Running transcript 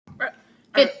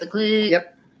Hit the click.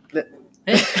 Yep.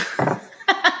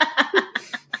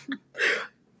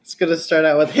 It's going to start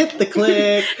out with hit the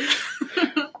click.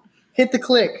 Hit the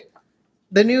click.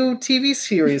 The new TV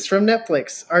series from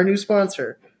Netflix, our new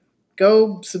sponsor.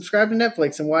 Go subscribe to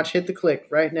Netflix and watch Hit the Click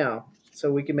right now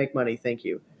so we can make money. Thank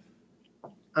you.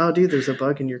 Oh, dude, there's a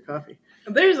bug in your coffee.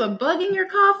 There's a bug in your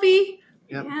coffee?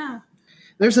 Yep. Yeah.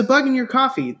 There's a bug in your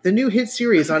coffee. The new hit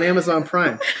series on Amazon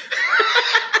Prime.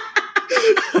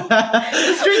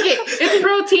 Let's drink it. It's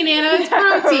protein, Anna. It's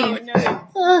protein.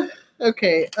 No.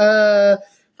 Okay.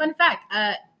 Fun fact,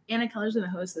 Anna Keller's going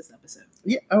to host this episode.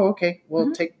 Yeah. Oh, okay.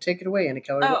 Well, take it away, Anna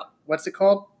Keller. Oh. What's it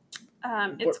called?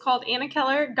 It's called Anna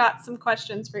Keller Got Some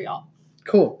Questions for Y'all.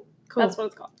 Cool. That's what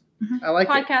it's called. I like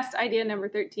it. Podcast idea number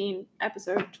 13,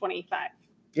 episode 25.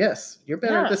 Yes, you're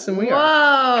better at this than we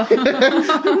are. Whoa.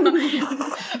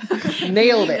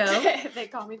 Nailed There you it. go. They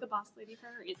call me the boss lady for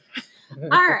a reason.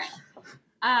 All right.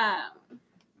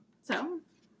 So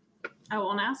I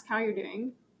won't ask how you're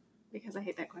doing because I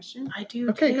hate that question. I do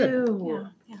Okay, too. good.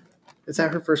 Yeah. Is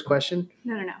that her first question?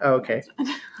 No. Oh, okay.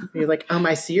 You're like,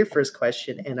 I see your first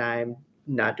question, and I'm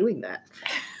not doing that.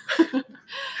 All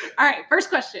right. First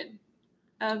question.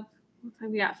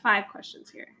 We got 5 questions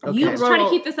here. Okay. You I'm just trying to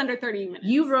keep this under 30 minutes.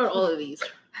 You wrote all of these.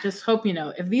 Just hope you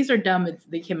know. If these are dumb,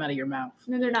 they came out of your mouth.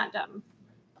 No, they're not dumb.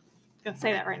 I'm going to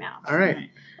say that right now. All right.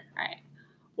 All right.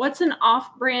 What's an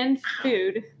off-brand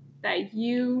food that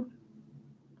you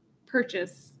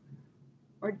purchase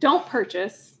or don't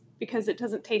purchase because it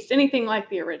doesn't taste anything like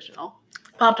the original?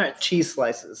 Pop-Tarts. Cheese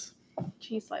slices.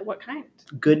 Cheese, like what kind?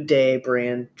 Good Day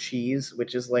brand cheese,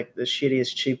 which is like the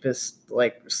shittiest, cheapest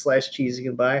like sliced cheese you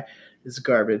can buy, is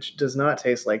garbage. Does not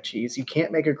taste like cheese. You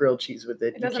can't make a grilled cheese with it.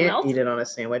 It You doesn't can't melt? eat it on a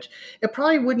sandwich. It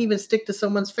probably wouldn't even stick to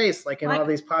someone's face like in Like- all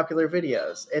these popular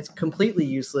videos. It's completely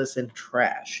useless and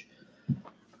trash.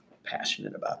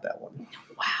 Passionate about that one.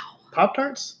 Wow.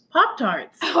 Pop-Tarts?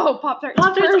 Pop-Tarts. Oh, Pop-Tarts.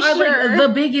 Pop-Tarts for are sure. like the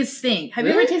biggest thing. Have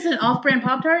you ever Really? tasted an off-brand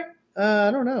Pop-Tart? I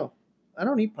don't know. I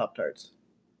don't eat Pop-Tarts.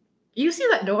 You see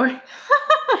that door?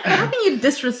 How can you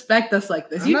disrespect us like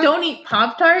this? I'm You not- don't eat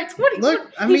Pop-Tarts? What?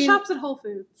 Look, I he mean, shops at Whole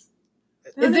Foods.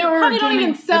 Is They there probably don't even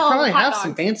organic- they sell probably hot have dogs.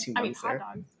 some fancy I mean, ones hot there.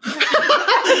 dogs.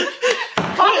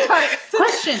 Pop-Tarts.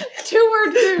 Question: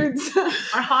 2-word foods.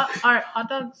 Are hot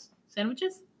dogs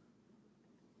sandwiches?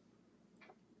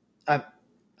 I'm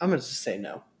going to just say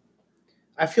no.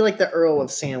 I feel like the Earl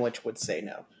of Sandwich would say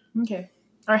no. Okay.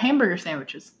 Are hamburger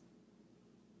sandwiches?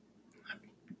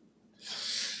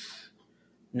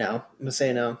 No. I'm going to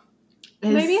say no.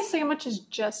 Maybe a sandwich is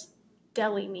just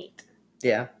deli meat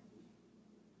Yeah.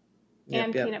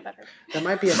 and peanut butter. That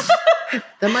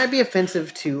might be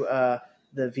offensive to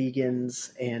the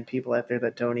vegans and people out there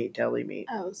that don't eat deli meat.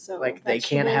 Oh, so Like they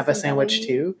can't have a vegetables and sandwich deli meat?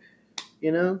 too,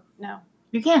 you know? No.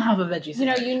 You can't have a veggie You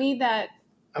know, sandwich. you need that.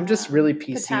 I'm just really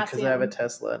PC because I have a Potassium.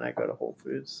 Tesla and I go to Whole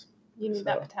Foods. You need So.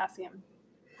 that potassium.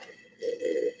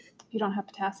 If you don't have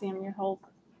potassium, your whole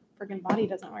friggin' body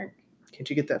doesn't work. Can't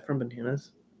you get that from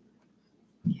bananas?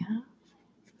 Yeah.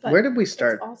 But Where did we it's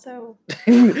start? also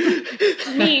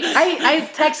meat. I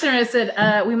texted her and I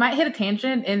said, we might hit a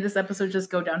tangent and this episode just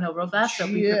go downhill real fast. So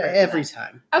be prepared for every that.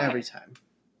 time. Okay. Every time.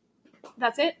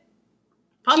 that's it.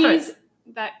 Pop-Tarts. Cheese.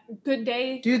 That Good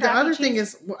Day. Dude, the crappy other thing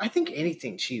cheese. is, well, I think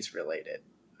anything cheese related,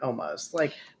 almost.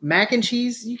 Like mac and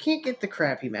cheese, you can't get the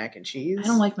crappy mac and cheese. I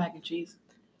don't like mac and cheese.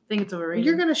 I think it's overrated.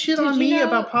 You're going to shit Did on you me know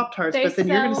about Pop-Tarts, they but then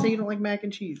you're going to sell- say you don't like mac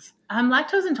and cheese. I'm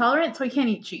lactose intolerant, so I can't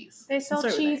eat cheese. They sell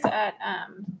Let's start with cheese at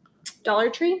Dollar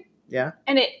Tree, Yeah?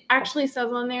 and it actually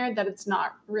says on there that it's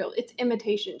not real. It's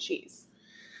imitation cheese.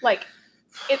 Like,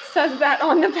 it says that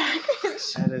on the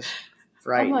package. That is I'm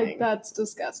frightening. like, that's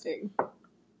disgusting.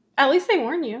 At least they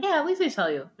warn you. Yeah, at least they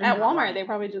tell you. At Walmart, they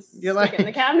probably just You're stick like- it in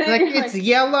the cabinet. Like, You're it's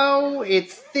yellow,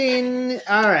 it's thin.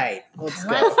 All right, let's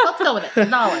go. Let's go with it.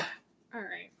 $1. all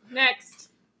right, next.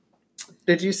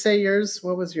 Did you say yours?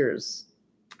 What was yours?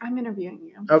 I'm interviewing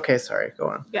you. Okay, sorry. Go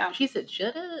on. Yeah. She said,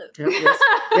 shut up. Yep, yes.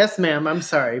 Yes, ma'am. I'm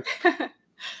sorry.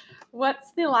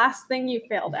 What's the last thing you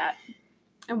failed at?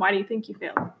 And why do you think you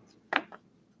failed?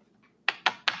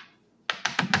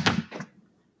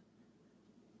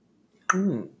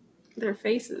 Their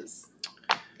faces.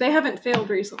 They haven't failed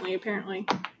recently, apparently.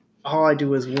 All I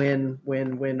do is win,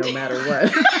 no matter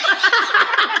what.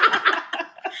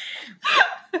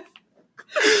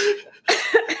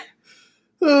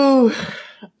 Ooh.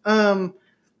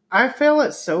 I fail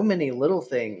at so many little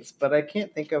things, but I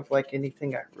can't think of like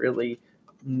anything I really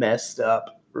messed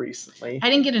up recently. I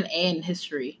didn't get an A in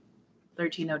history,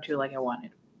 1302, like I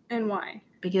wanted. And why?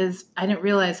 Because I didn't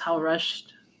realize how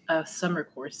rushed a summer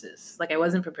course is. Like, I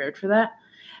wasn't prepared for that.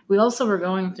 We also were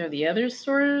going through the other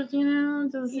stores,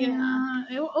 just,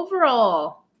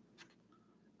 overall,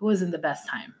 it wasn't the best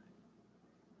time.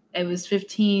 It was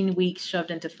 15 weeks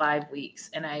shoved into 5 weeks,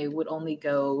 and I would only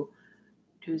go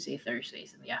Tuesday,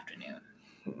 Thursdays in the afternoon.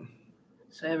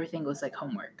 So everything was like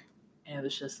homework. And it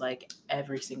was just like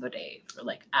every single day for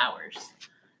like hours.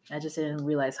 And I just didn't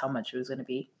realize how much it was going to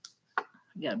be. I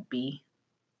got a B.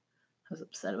 I was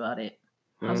upset about it.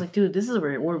 I was like, dude, this is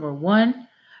over 1,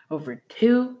 over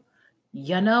 2.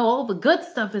 All the good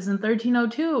stuff is in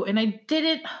 1302. And I did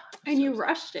it. And you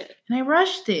rushed it. And I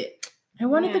rushed it. I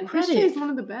wanted the credit. History is one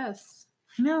of the best.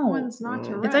 I know. Ones not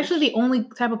to rush. It's actually the only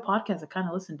type of podcast I kind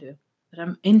of listen to that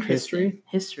I'm interested in.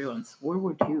 History ones. World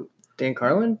War II. Dan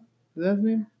Carlin? Is that his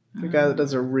name? The guy that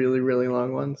does the really, really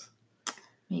long ones?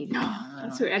 Maybe.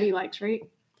 That's who Eddie likes, right?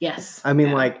 Yes. I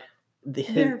mean,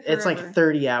 it's like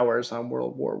 30 hours on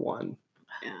World War One.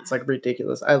 Yeah. It's like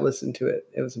ridiculous. I listened to it.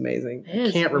 It was amazing.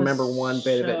 I can't remember one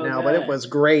bit of it now, but it was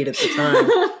great at the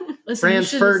time. Listen,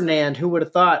 Franz Ferdinand, who would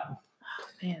have thought?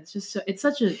 Man, it's just it's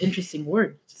such an interesting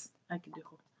word. I could do.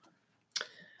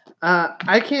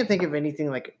 I can't think of anything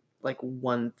like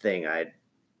one thing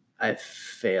I've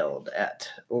failed at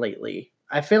lately.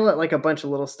 I fail at like a bunch of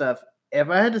little stuff. If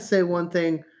I had to say one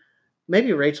thing,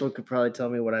 maybe Rachel could probably tell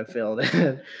me what I failed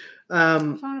at.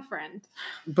 Phone a friend.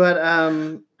 But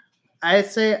I'd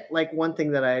say like one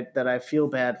thing that I feel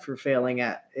bad for failing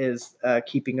at is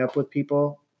keeping up with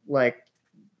people, like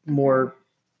more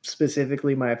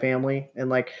specifically my family, and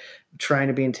like trying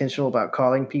to be intentional about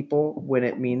calling people when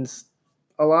it means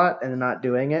a lot and not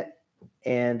doing it,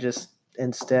 and just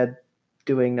instead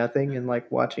doing nothing and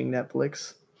like watching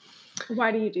Netflix.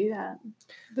 Why do you do that?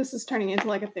 This is turning into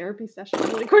like a therapy session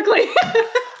really quickly.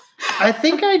 I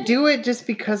think I do it just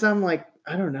because I'm like,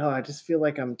 I don't know. I just feel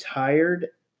like I'm tired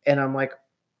and I'm like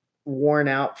worn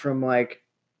out from like,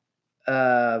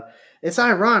 it's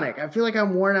ironic. I feel like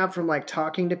I'm worn out from like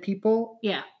talking to people.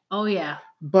 Yeah. Oh yeah.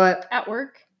 But at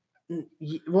work?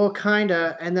 Well,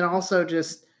 kinda. And then also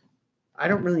just, I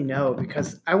don't really know,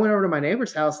 because I went over to my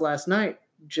neighbor's house last night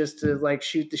just to like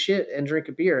shoot the shit and drink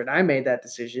a beer. And I made that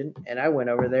decision and I went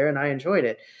over there and I enjoyed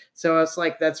it. So it's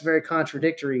like, that's very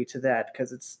contradictory to that.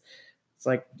 Cause it's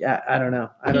like, yeah, I don't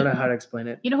know. I don't know how to explain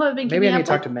it. You know what I've been Maybe I need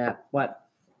to talk to Matt. What?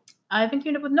 I've been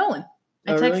keeping up with Nolan.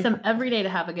 I text him every day to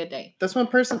have a good day. That's one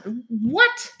person.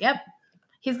 What? Yep.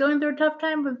 He's going through a tough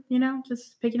time with,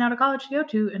 just picking out a college to go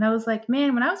to. And I was like,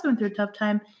 man, when I was going through a tough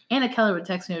time, Anna Keller would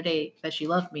text me every day that she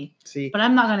loved me. See, but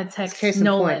I'm not going to text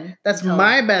Nolan. That's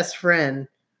my best friend.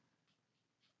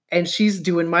 And she's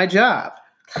doing my job.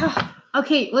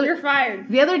 Okay. You're fired.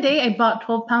 The other day, I bought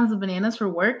 12 pounds of bananas for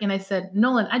work. And I said,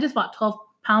 Nolan, I just bought 12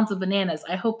 pounds of bananas.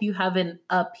 I hope you have an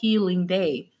appealing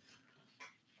day.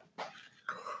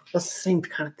 That's the same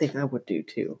kind of thing I would do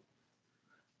too.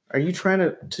 Are you trying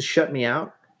to shut me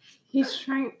out? She's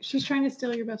trying to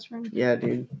steal your best friend. Yeah,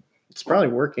 dude. It's probably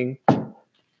working.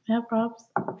 Yeah, props.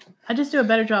 I just do a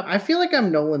better job. I feel like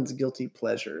I'm Nolan's guilty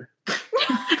pleasure.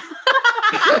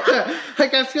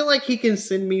 Like, I feel like he can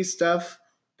send me stuff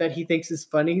that he thinks is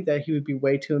funny that he would be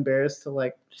way too embarrassed to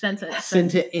like send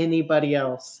to anybody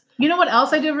else. You know what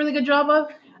else I do a really good job of?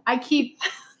 I keep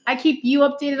you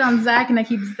updated on Zach, and I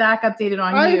keep Zach updated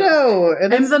on you. I know.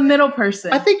 And I'm the middle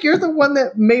person. I think you're the one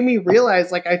that made me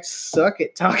realize, like, I suck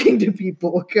at talking to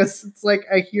people, because it's like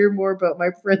I hear more about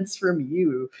my friends from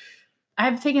you.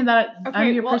 I've taken that out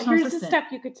of your personal here's assistant. a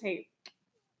step you could take.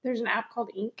 There's an app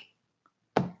called Ink.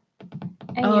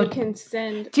 And you can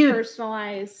send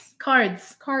personalized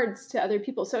cards to other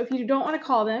people. So if you don't want to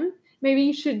call them, maybe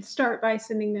you should start by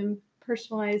sending them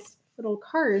personalized little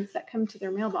cards that come to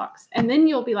their mailbox, and then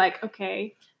you'll be like,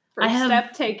 okay, first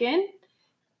step taken.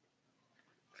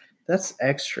 That's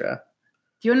extra.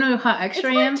 Do you want to know how extra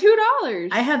I am? It's like $2.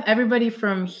 I have everybody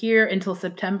from here until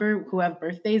September who have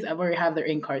birthdays. I've already have their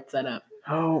ink card set up.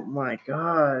 Oh my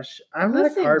gosh, I'm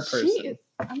not a card person.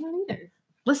 I'm not either.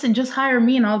 Listen, just hire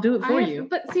me and I'll do it for you.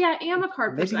 But see, I am a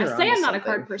card person. I say I'm not a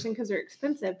card person because they're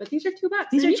expensive, but these are $2.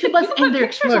 These are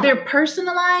 $2, and they're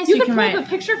personalized. You can pull the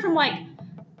picture from like.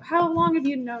 How long have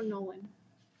you known Nolan?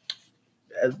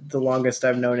 The longest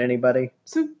I've known anybody.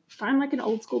 So find like an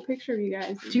old school picture of you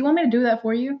guys. Do you want me to do that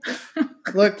for you?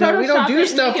 Look, no, we don't do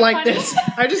stuff like this.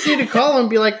 I just need to call and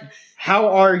be like,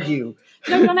 how are you?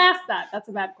 No, don't ask that. That's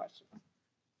a bad question.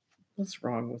 What's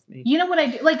wrong with me? You know what I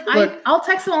do? Like, I'll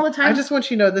text them all the time. I just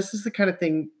want you to know this is the kind of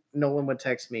thing Nolan would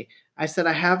text me. I said,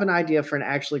 I have an idea for an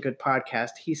actually good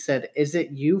podcast. He said, is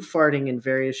it you farting in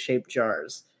various shaped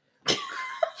jars?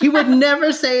 He would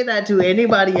never say that to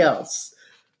anybody else.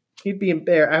 He'd be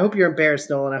embarrassed. I hope you're embarrassed,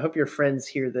 Nolan. I hope your friends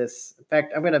hear this. In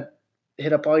fact, I'm going to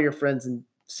hit up all your friends and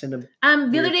send him.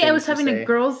 The other day I was having a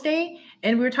girls' day,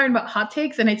 and we were talking about hot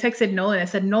takes, and I texted Nolan. I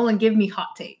said, "Nolan, give me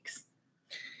hot takes."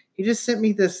 He just sent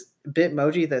me this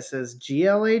Bitmoji that says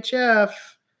GLHF.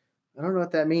 I don't know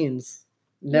what that means.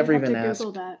 Never even asked.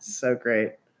 Google that. So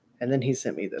great. And then he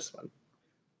sent me this one.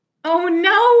 Oh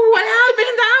no! What happened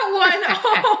to that one?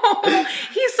 Oh,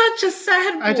 he's such a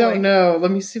sad boy. I don't know.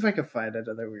 Let me see if I can find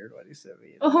another weird one he sent me.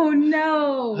 Oh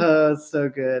no! Oh, it's so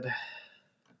good.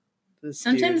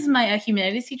 Sometimes my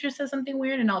humanities teacher says something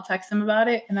weird, and I'll text him about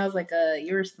it. And I was like,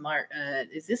 "You're smart.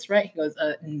 Is this right?" He goes,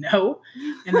 "No."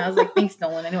 And I was like, "Thanks,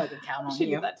 Nolan. I know I can count on you." She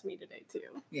did that to me today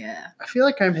too. Yeah. I feel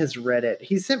like I'm his Reddit.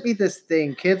 He sent me this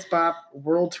thing, Kids Bop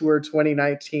World Tour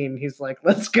 2019. He's like,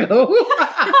 "Let's go."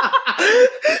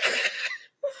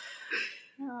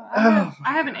 I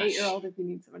have an 8-year-old if you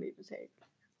need somebody to take.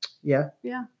 Yeah.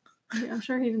 Yeah. I'm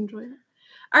sure he'd enjoy it.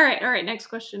 All right. Next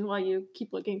question while you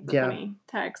keep looking for funny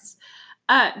texts.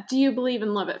 Do you believe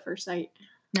in love at first sight?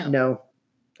 No.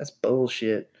 That's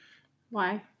bullshit.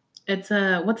 Why? It's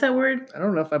what's that word? I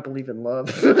don't know if I believe in love.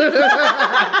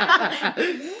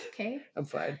 Okay. I'm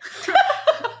fine.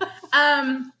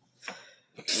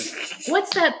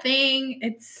 What's that thing?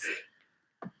 It's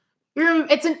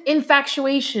an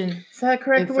infatuation. Is that a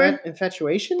correct word?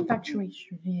 Infatuation?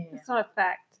 Infatuation. Yeah. It's not a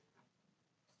fact.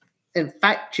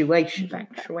 Infatuation.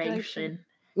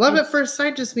 Love at first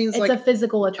sight just means it's a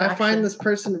physical attraction. I find this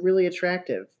person really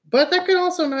attractive. But that could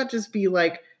also not just be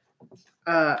like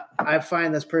I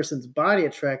find this person's body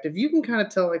attractive. You can kind of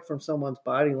tell from someone's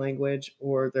body language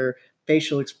or their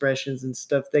facial expressions and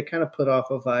stuff. They kind of put off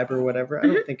a vibe or whatever. I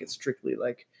don't think it's strictly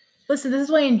like. Listen, this is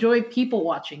why I enjoy people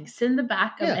watching. Sit in the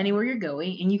back of anywhere you're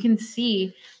going, and you can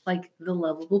see the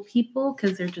lovable people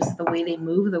because they're just the way they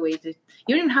move, the way you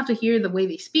don't even have to hear the way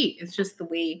they speak. It's just the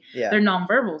way their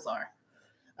nonverbals are.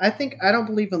 I don't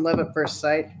believe in love at first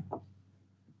sight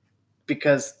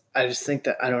because I just think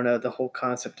that, I don't know, the whole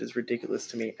concept is ridiculous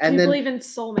to me. And Do you believe in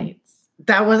soulmates?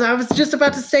 I was just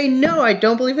about to say, no, I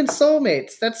don't believe in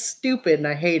soulmates. That's stupid and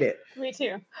I hate it. Me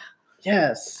too.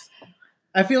 Yes.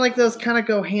 I feel like those kind of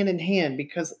go hand in hand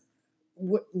because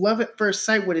love at first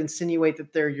sight would insinuate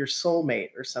that they're your soulmate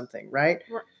or something, right?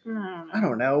 No. I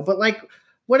don't know, but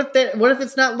what if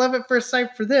it's not love at first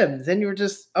sight for them? Then you're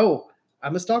just,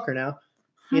 I'm a stalker now.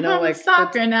 I'm a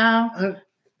stalker now.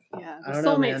 Yeah, the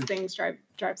soulmates thing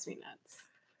drives me nuts.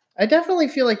 I definitely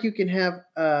feel like you can have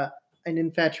an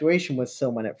infatuation with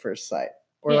someone at first sight,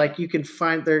 or you can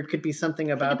find there could be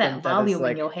something about them that is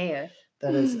in your hair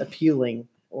that is appealing.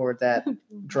 Or that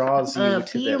draws you to them.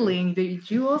 Appealing.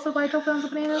 Did you also buy 12 pounds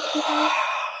of bananas?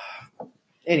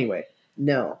 Anyway,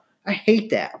 no. I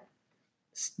hate that.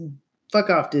 Fuck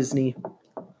off, Disney.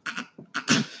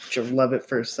 Your love at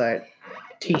first sight.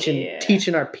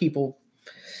 Teaching our people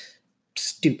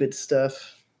stupid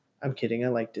stuff. I'm kidding. I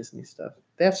like Disney stuff.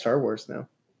 They have Star Wars now.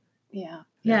 Yeah.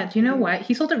 Yeah. Do you know what?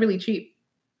 He sold it really cheap.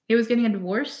 He was getting a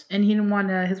divorce, and he didn't want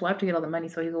his wife to get all the money,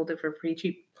 so he sold it for pretty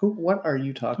cheap. What are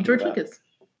you talking about? George Lucas.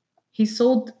 He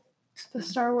sold the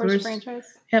Star Wars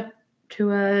franchise. Yep,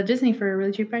 to Disney for a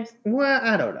really cheap price. Well,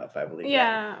 I don't know if I believe that.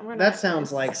 Yeah, that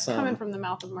sounds like some coming from the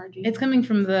mouth of Margie. It's coming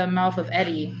from the mouth of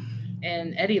Eddie,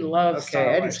 and Eddie loves Star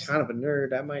Wars. Eddie's kind of a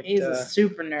nerd. He's a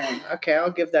super nerd. Okay, I'll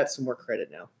give that some more credit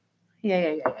now.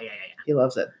 Yeah. He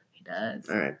loves it. He does.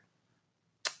 All right.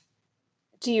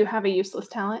 Do you have a useless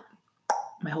talent?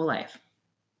 My whole life.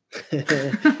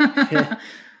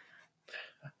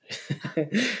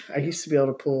 I used to be able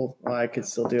to pull. Well, I could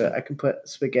still do it. I can put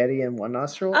spaghetti in one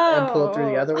nostril and pull it through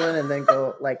the other one, and then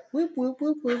go whoop whoop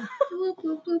whoop whoop whoop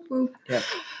whoop whoop whoop. Yeah.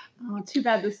 Oh, too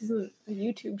bad this isn't a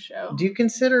YouTube show. Do you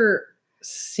consider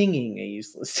singing a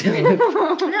useless talent?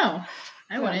 No,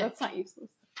 I wouldn't. That's not useless.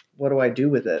 What do I do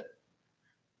with it?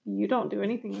 You don't do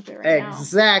anything with it right now.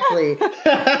 Exactly.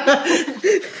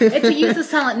 It's a useless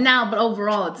talent now, but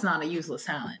overall, it's not a useless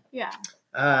talent. Yeah.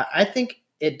 I think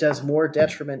it does more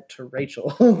detriment to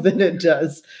Rachel than it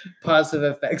does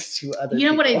positive effects to other people. You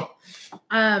know what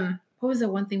what was the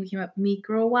one thing we came up?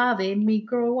 Microwave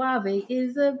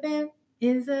is a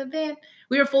band.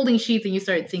 We were folding sheets and you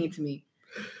started singing to me.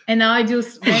 And now I do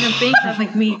random things. I was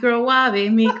like,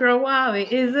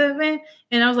 microwave is a band.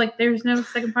 And I was like, there's no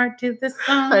second part to this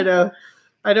song. I know.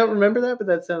 I don't remember that, but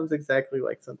that sounds exactly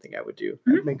like something I would do.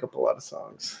 I'd make up a lot of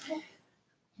songs.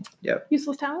 Yep.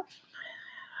 Useless talent?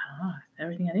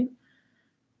 Everything I do?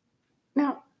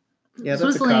 No. Yeah,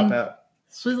 that's a cop-out.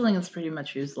 Swizzling is pretty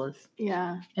much useless.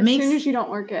 Yeah. As soon as you don't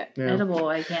work it. Edible,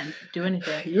 I can't do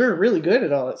anything. You're really good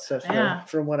at all that stuff, though,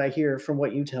 from what I hear, from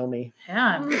what you tell me.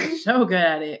 Yeah, I'm so good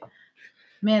at it.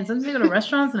 Man, sometimes I go to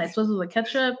restaurants and I swizzle the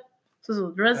ketchup, swizzle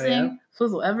the dressing,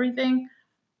 swizzle everything.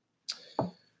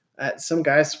 Some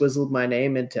guy swizzled my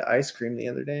name into ice cream the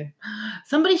other day.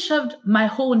 Somebody shoved my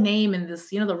whole name in this,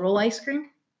 the roll ice cream?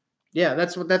 Yeah,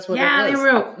 that's what it was. Yeah, they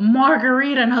wrote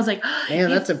margarita, and I was like, man,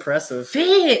 that's impressive.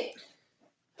 Fit.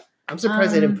 I'm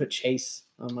surprised they didn't put Chase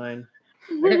on mine.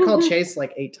 I got called Chase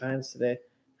like 8 times today.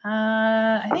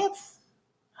 I think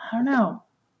I don't know.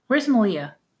 Where's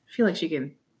Malia? I feel like she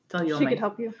can tell you. She could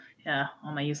help you. Yeah,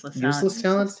 all my useless talents.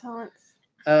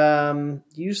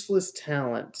 Useless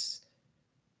talents.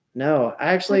 No,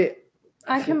 I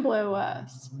can blow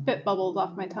spit bubbles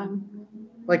off my tongue.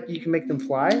 Like you can make them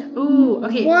fly? Ooh,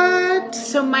 okay. What?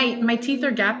 So my teeth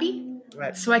are gappy.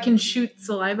 Right. So I can shoot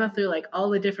saliva through like all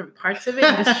the different parts of it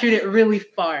and just shoot it really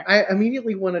far. I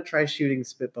immediately want to try shooting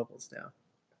spit bubbles now.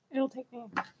 It'll take me.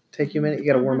 Take you a minute? You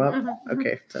got to warm up?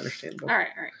 Okay, it's understandable. All right.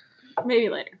 Maybe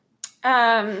later.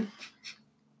 How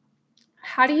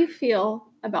do you feel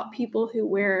about people who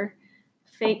wear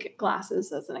fake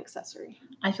glasses as an accessory?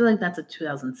 I feel like that's a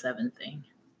 2007 thing.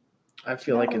 I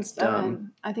feel like it's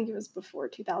dumb. I think it was before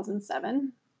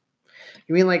 2007.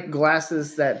 You mean like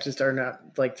glasses that just are not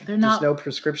like there's no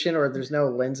prescription or there's no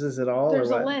lenses at all?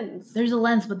 There's a lens. There's a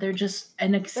lens, but they're just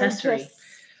an accessory.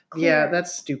 Yeah,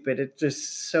 that's stupid. It's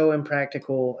just so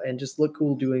impractical and just look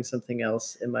cool doing something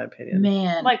else, in my opinion.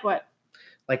 Man. Like what?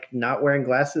 Like not wearing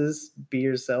glasses, be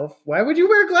yourself. Why would you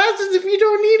wear glasses if you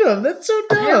don't need them? That's so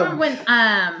dumb. I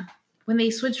remember when they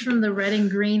switched from the red and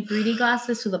green 3D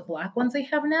glasses to the black ones they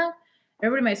have now.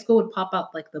 Everybody in my school would pop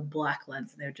out like the black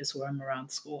lens and they would just wear them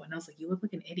around school. And I was like, you look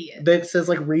like an idiot. That says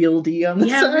like Real D on the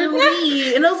side. Yeah, Real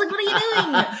D. And I was like, what are you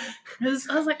doing?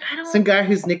 I was like, I don't. Some guy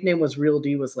whose nickname was Real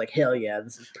D was like, hell yeah,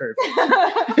 this is perfect.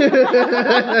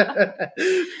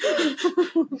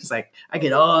 He's like, I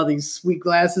get all these sweet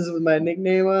glasses with my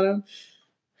nickname on them.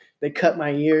 They cut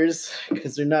my ears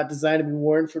because they're not designed to be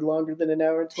worn for longer than an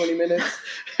hour and 20 minutes.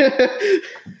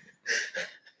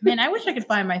 Man, I wish I could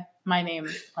find my name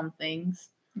on things.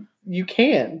 You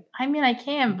can. I mean, I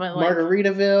can, but like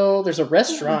Margaritaville, there's a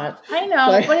restaurant. I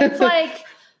know, but it's like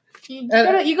you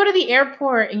go to the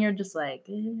airport and you're just like,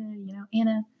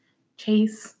 Anna,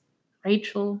 Chase,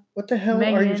 Rachel. What the hell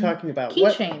Megan, are you talking about?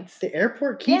 Keychains. The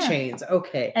airport keychains. Yeah.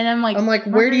 Okay. And I'm like,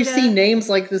 where do you see names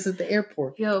like this at the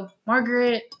airport? Yo,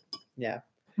 Margaret. Yeah.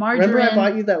 Margarine, remember I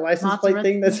bought you that license plate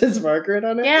thing that says Margaret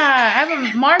on it? Yeah, I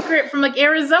have a Margaret from like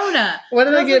Arizona. What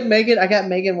did I get, Megan? I got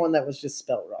Megan one that was just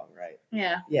spelled wrong, right?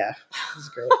 Yeah. Yeah. It was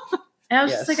great. And I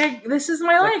was just like, this is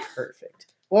my life. Perfect.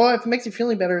 Well, if it makes you feel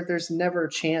any better, there's never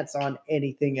a chance on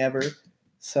anything ever.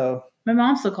 So. My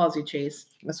mom still calls you Chase.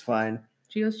 That's fine.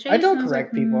 She goes, Chase. I don't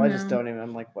correct people. No. I just don't even.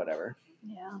 I'm like, whatever.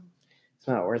 Yeah. It's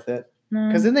not worth it.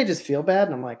 Because then they just feel bad,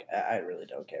 and I'm like, I really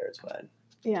don't care. It's fine.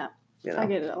 Yeah. You know? I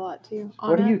get it a lot too.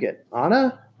 Anna? What do you get?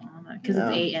 Anna? Because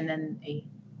it's A and then A.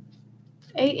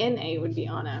 A-N-A would be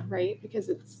Anna, right? Because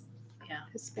it's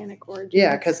Hispanic origin.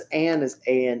 Yeah, because Ann is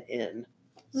A-N-N.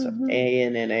 So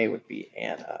A-N-N-A would be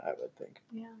Anna, I would think.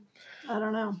 Yeah. I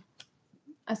don't know.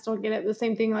 I still get it. The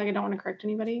same thing, like I don't want to correct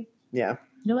anybody. Yeah.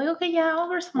 You're like, okay, yeah, I'll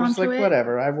respond to it.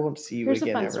 Whatever. I won't see you Here's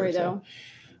again a fun ever. Story, though.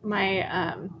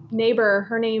 My neighbor,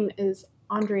 her name is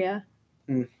Andrea.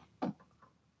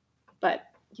 But,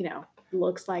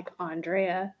 looks like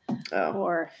Andrea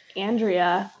or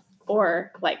Andrea,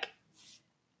 or like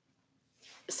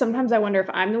sometimes I wonder if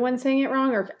I'm the one saying it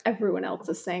wrong or if everyone else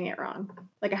is saying it wrong.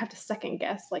 Like I have to second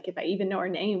guess, like if I even know her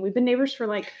name. We've been neighbors for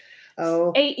like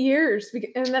 8 years.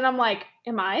 And then I'm like,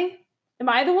 am I the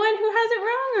one who has it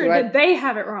wrong or did they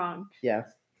have it wrong? Yeah.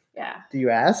 Yeah. Do you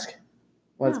ask?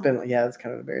 Well, it's been, it's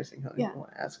kind of embarrassing. How you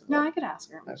want to ask? No, I could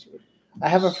ask her. I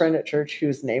have a friend at church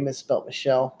whose name is spelled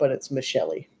Michelle, but it's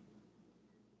Michelle.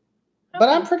 But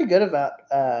I'm pretty good about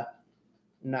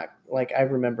not like I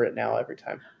remember it now every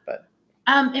time. But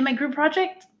in my group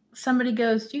project, somebody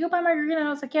goes, "Do you go by Margarita?" And I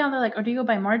was like, "Yeah." And they're like, "Oh, do you go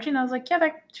by Margie?" And I was like, "Yeah,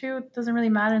 that too doesn't really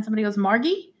matter." And somebody goes,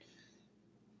 "Margie?"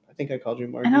 I think I called you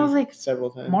Margie. And I was like, several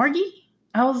times. Margie?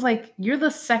 I was like, "You're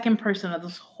the second person of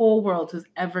this whole world who's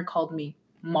ever called me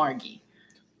Margie."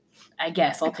 I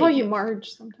guess I'll call you Marge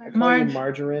sometimes. I call you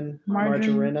Margarine,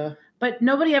 Margarina. But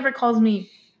nobody ever calls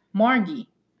me Margie,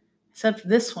 except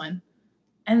this one.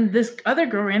 And this other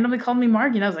girl randomly called me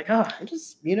Margie, and I was like, oh. I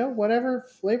just, whatever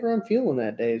flavor I'm feeling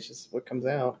that day is just what comes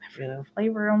out,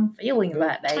 Flavor I'm feeling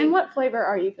that day. And what flavor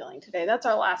are you feeling today? That's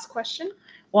our last question.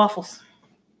 Waffles.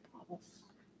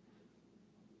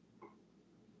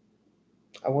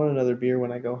 I want another beer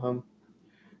when I go home.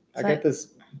 I got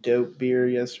this dope beer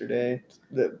yesterday.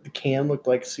 The can looked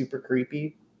like super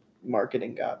creepy.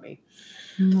 Marketing got me.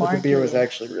 But the beer was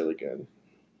actually really good.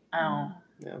 Oh.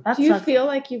 Yeah. Do you feel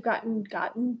like you've gotten?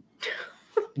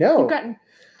 No. You've gotten.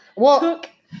 Well,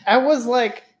 I was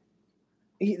like,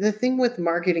 the thing with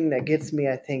marketing that gets me,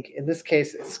 I think, in this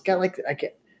case, it's got like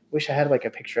wish I had like a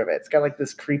picture of it. It's got like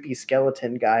this creepy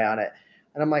skeleton guy on it,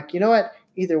 and I'm like, you know what?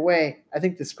 Either way, I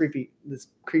think this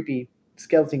creepy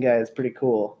skeleton guy is pretty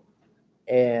cool,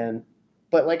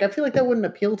 but like I feel like that wouldn't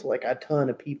appeal to like a ton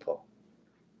of people.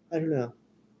 I don't know,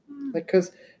 like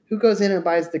because who goes in and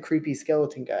buys the creepy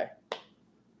skeleton guy?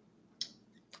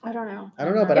 I don't know. But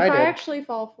if I did. I actually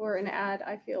fall for an ad,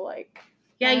 I feel like.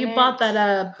 Yeah, you bought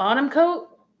that bottom coat.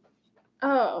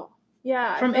 Oh,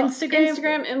 yeah. From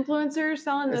Instagram influencers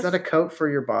selling this. Is that a coat for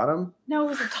your bottom? No, it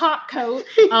was a top coat.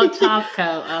 Oh, top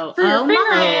coat. Oh, for your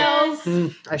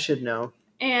fingernails. I should know.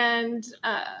 And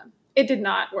it did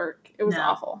not work. It was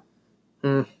awful.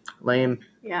 Lame.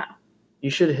 Yeah.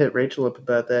 You should have hit Rachel up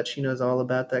about that. She knows all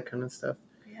about that kind of stuff.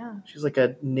 Yeah. She's like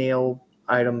a nail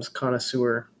items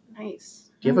connoisseur. Nice.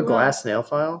 Do you have a glass nail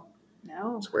file?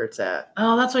 No. That's where it's at.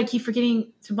 Oh, that's why I keep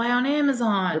forgetting to buy on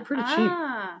Amazon. They're pretty cheap.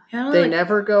 They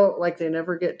never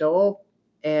get dull,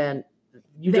 and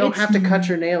you don't have to cut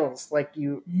your nails. Like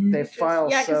they file so well.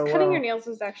 Yeah, because cutting your nails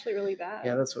is actually really bad.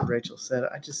 Yeah, that's what Rachel said.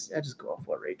 I just go off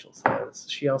what Rachel says.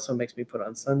 She also makes me put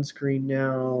on sunscreen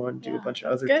now and do a bunch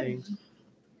of other things.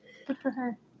 Good for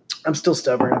her. I'm still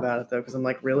stubborn about it though, because I'm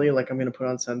like, really? Like I'm gonna put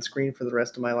on sunscreen for the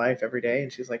rest of my life every day?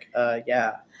 And she's like,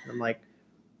 yeah. And I'm like,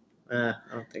 I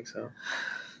don't think so.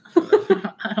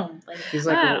 I don't think so.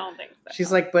 I don't think so.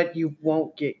 She's like, but you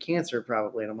won't get cancer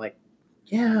probably. And I'm like,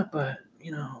 yeah, but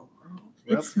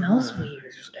it smells weird.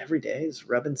 Just every day is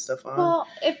rubbing stuff on. Well,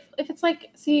 if it's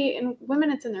like, see, in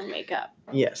women, it's in their makeup.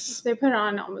 Yes. So they put it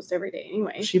on almost every day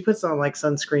anyway. She puts on like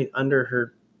sunscreen under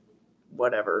her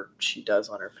whatever she does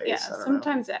on her face. Yeah,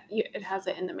 sometimes it has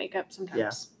it in the makeup sometimes.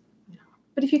 Yeah.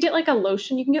 But if you get like a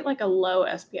lotion, you can get like a low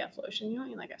SPF lotion. You don't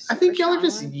need like a super I think y'all are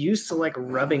just one. used to like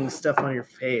rubbing stuff on your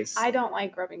face. I don't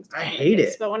like rubbing stuff I on my hate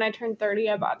face, it. But when I turned 30,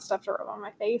 I bought stuff to rub on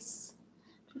my face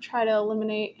to try to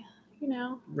eliminate,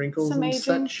 wrinkles some and aging.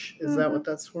 such. Is that what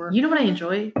that's for? You know what I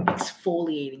enjoy?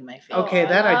 Exfoliating my face. Okay,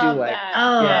 that I do like. That.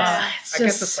 Oh, yes. it's I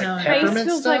just get this so like nice. peppermint Face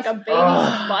feels stuff. like a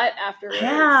baby's butt afterwards.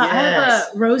 Yeah, Yes. I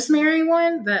have a rosemary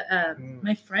one that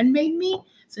my friend made me.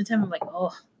 So anytime I'm like,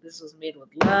 oh, this was made with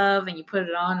love, and you put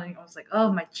it on, and I was like,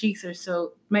 oh, my cheeks are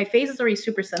my face is already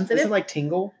super sensitive. Is it like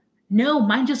tingle? No,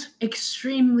 mine just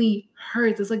extremely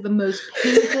hurts. It's like the most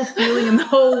painful feeling in the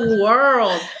whole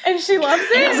world. And she loves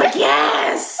it. And I was like,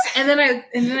 yes. And then I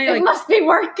it like, must be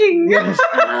working. Yes.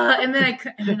 and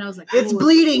then I was like, It's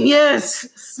bleeding. Yes.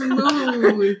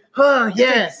 Smooth.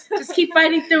 Yes. Just keep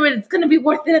fighting through it. It's gonna be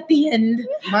worth it at the end.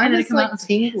 Mine is like yes.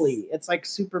 tingly. It's like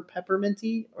super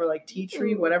pepperminty or like tea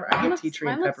tree, whatever. I get tea tree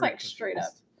and mine peppermint. looks like straight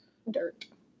up dirt.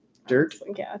 Dirt?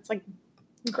 Yeah, it's like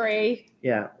gray.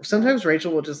 Yeah. Sometimes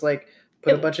Rachel will just like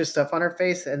put a bunch of stuff on her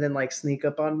face and then like sneak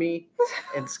up on me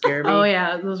and scare me. Oh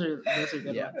yeah, those are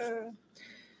good Yeah. ones.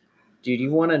 Dude,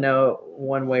 you want to know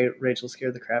one way Rachel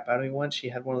scared the crap out of me once? She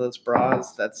had one of those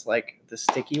bras that's like the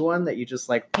sticky one that you just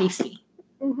like pasty.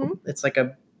 Mm-hmm. It's like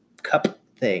a cup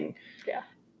thing. Yeah.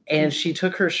 And she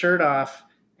took her shirt off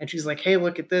and she's like, hey,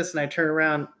 look at this. And I turned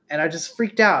around and I just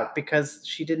freaked out because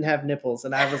she didn't have nipples.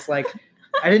 And I was like,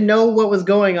 I didn't know what was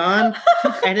going on.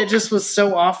 And it just was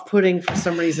so off-putting for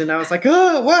some reason. I was like,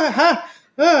 oh, what? Huh?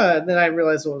 And then I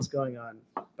realized what was going on.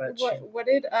 But what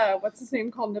did what's his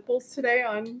name called nipples today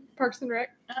on Parks and Rec?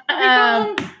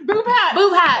 Boob hats.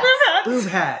 Boob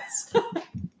hats.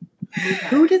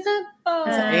 Who did that?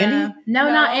 Was it Andy?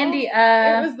 No, not Andy.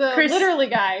 It was the Chris. literally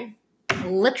guy.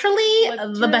 Literally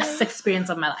the best experience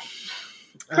of my life.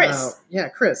 Chris. Yeah,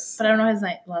 Chris. But I don't know his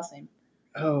last name.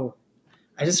 Oh,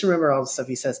 I just remember all the stuff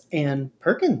he says. Ann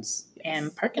Perkins. Ann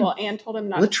Perkins. Well, Ann told him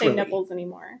not to say nipples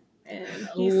anymore. And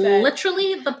he said,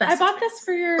 literally the best. I bought this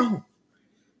for your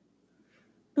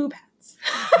boob hats.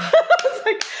 I was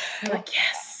like,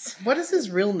 yes. What is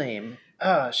his real name?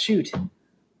 Shoot.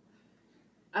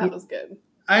 That was good.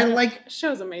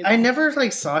 Show's amazing. I never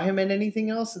saw him in anything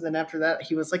else, and then after that,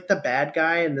 he was like the bad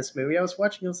guy in this movie I was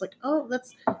watching. I was like, oh,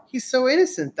 he's so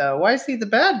innocent though. Why is he the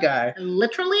bad guy?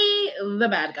 Literally the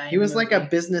bad guy. He was like a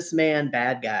businessman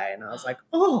bad guy, and I was like,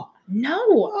 oh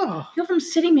no, you go from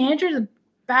city manager to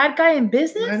bad guy in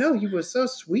business. I know he was so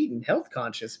sweet and health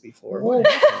conscious before.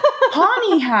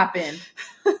 Pawnee happened.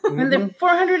 And the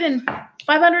 400 and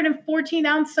 514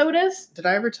 ounce sodas. Did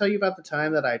I ever tell you about the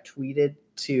time that I tweeted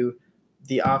to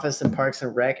The Office and Parks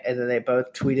and Rec, and then they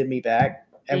both tweeted me back,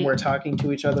 and we're talking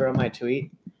to each other on my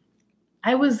tweet?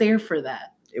 I was there for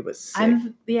that. It was sick.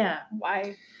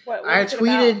 Why? What I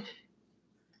tweeted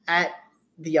at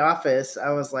The Office.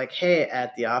 I was like, hey,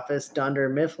 at The Office, Dunder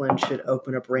Mifflin should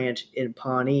open a branch in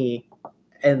Pawnee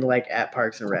and at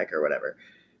Parks and Rec or whatever.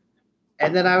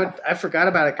 And then I forgot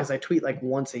about it because I tweet like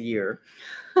once a year.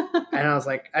 And I was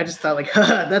like, I just thought like,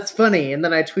 that's funny. And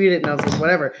then I tweeted and I was like,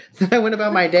 whatever. Then I went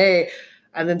about my day.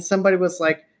 And then somebody was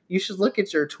like, you should look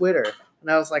at your Twitter.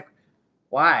 And I was like,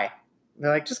 why? And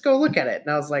they're like, just go look at it.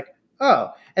 And I was like,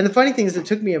 oh. And the funny thing is it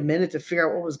took me a minute to figure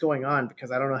out what was going on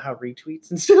because I don't know how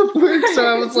retweets and stuff work. So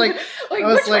I was like,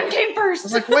 which one came first? I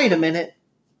was like, wait a minute.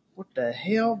 What the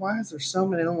hell? Why is there so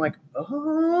many? And I'm like,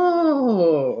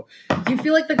 oh. You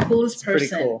feel like the coolest person.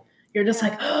 Pretty cool. You're just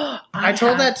like, oh, I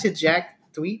told that to Jack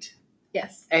Tweet.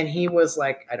 Yes. And he was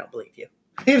like, I don't believe you.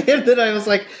 And then I was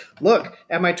like, look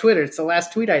at my Twitter. It's the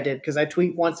last tweet I did because I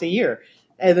tweet once a year.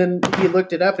 And then he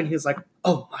looked it up and he was like,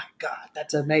 oh my God,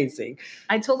 that's amazing.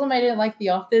 I told him I didn't like The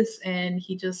Office and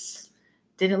he just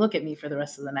didn't look at me for the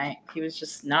rest of the night. He was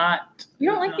just not. You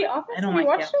don't like The Office? I don't like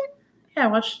watched it? Yeah, I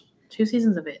watched 2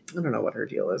 seasons of it. I don't know what her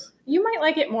deal is. You might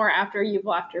like it more after you've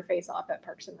laughed your face off at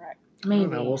Parks and Rec. Maybe. I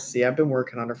don't know. We'll see. I've been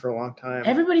working on it for a long time.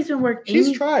 Everybody's been working.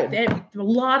 She's tried. A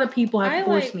lot of people have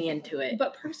forced me into it.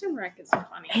 But Parks and Rec is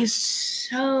funny. It's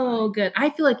so good. I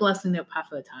feel like lessening up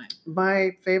half of the time.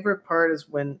 My favorite part is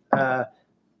when I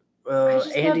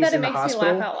just Andy's love that it in the makes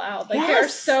hospital. me laugh out loud. Like there are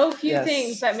so few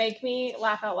things that make me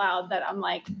laugh out loud that I'm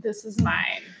like, this is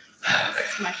mine.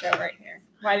 This is my show right here.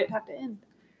 Why did it have to end?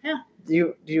 Yeah.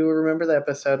 Do you remember the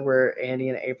episode where Andy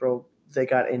and April they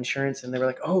got insurance and they were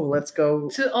like, oh, let's go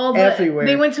to all everywhere.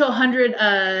 They went to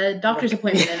 100 doctor's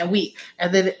appointments in a week.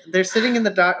 And then they're sitting in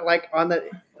the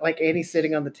Andy's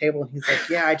sitting on the table and he's like,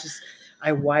 yeah,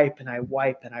 I wipe and I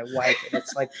wipe and I wipe and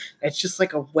it's just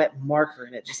like a wet marker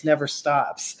and it just never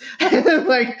stops. And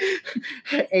like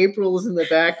April's in the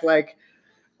back like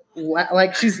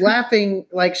she's laughing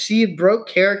like she broke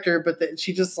character, but then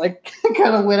she just like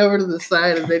kind of went over to the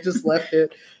side and they just left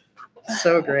it.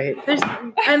 So great.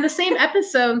 And the same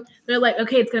episode, they're like,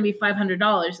 okay, it's going to be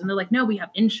 $500. And they're like, no, we have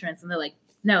insurance. And they're like,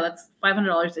 no, that's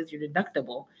 $500 is your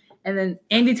deductible. And then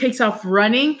Andy takes off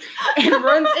running and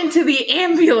runs into the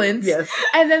ambulance. Yes.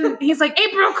 And then he's like,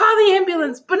 April, call the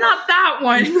ambulance, but not that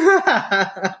one.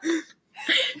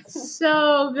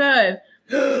 So good.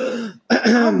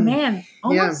 Oh, man.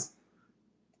 Almost. Yeah.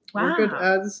 Wow. We're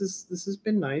good. This has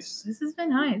been nice. This has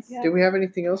been nice. Yeah. Did we have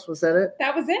anything else? Was that it?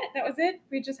 That was it.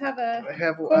 We just have a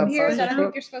quote here that I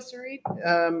think you're supposed to read.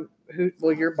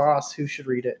 Your boss, who should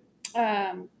read it?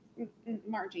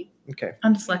 Margie. Okay.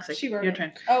 I'm dyslexic. She wrote Your it.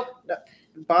 turn. Oh. No,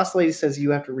 boss lady says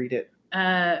you have to read it.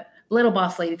 Little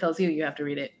boss lady tells you have to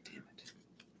read it. Damn it.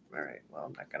 All right. Well,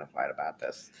 I'm not going to fight about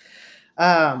this.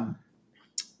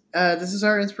 This is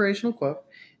our inspirational quote.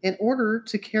 In order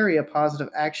to carry a positive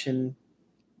action,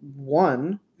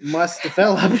 one must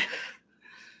develop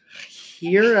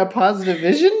a positive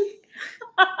vision.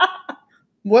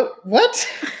 What?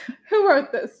 Who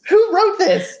wrote this? Who wrote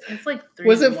this? It's like 3.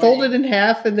 Was it folded in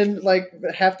half and then like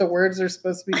half the words are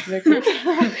supposed to be connected?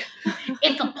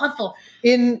 It's a puzzle.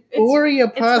 In Ori, a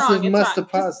positive must a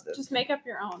positive. Just make up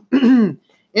your own.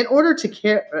 In order to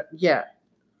carry,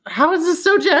 how is this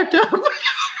so jacked up?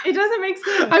 It doesn't make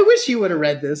sense. I wish you would have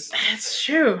read this. It's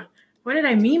true. What did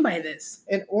I mean by this?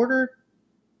 In order.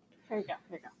 Here you go.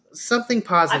 Something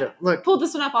positive. Look. Pulled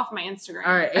this one up off my Instagram.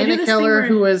 All right. Anna Keller,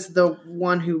 who is the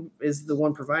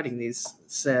one providing these,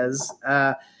 says,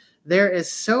 there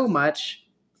is so much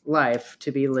life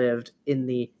to be lived in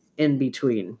the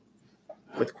in-between,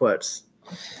 with quotes.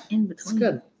 In between. It's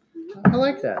good. I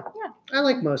like that. Yeah. I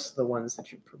like most of the ones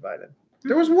that you provided.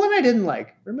 There was one I didn't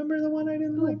like. Remember the one I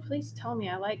didn't like? Please tell me.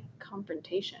 I like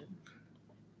confrontation.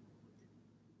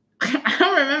 I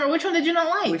don't remember. Which one did you not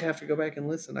like? We'd have to go back and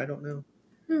listen. I don't know.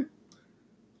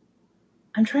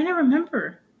 I'm trying to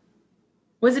remember.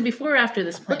 Was it before or after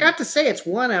this plan? Look, I have to say it's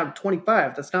 1 out of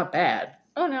 25. That's not bad.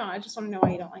 Oh, no. I just want to know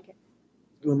why you don't like it.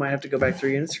 We might have to go back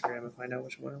through your Instagram and find out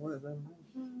which one it was. I don't know.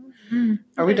 Mm-hmm.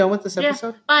 Are we done with this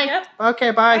episode? Bye. Yep.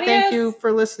 Okay, bye. Adios. Thank you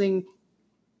for listening.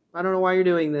 I don't know why you're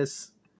doing this.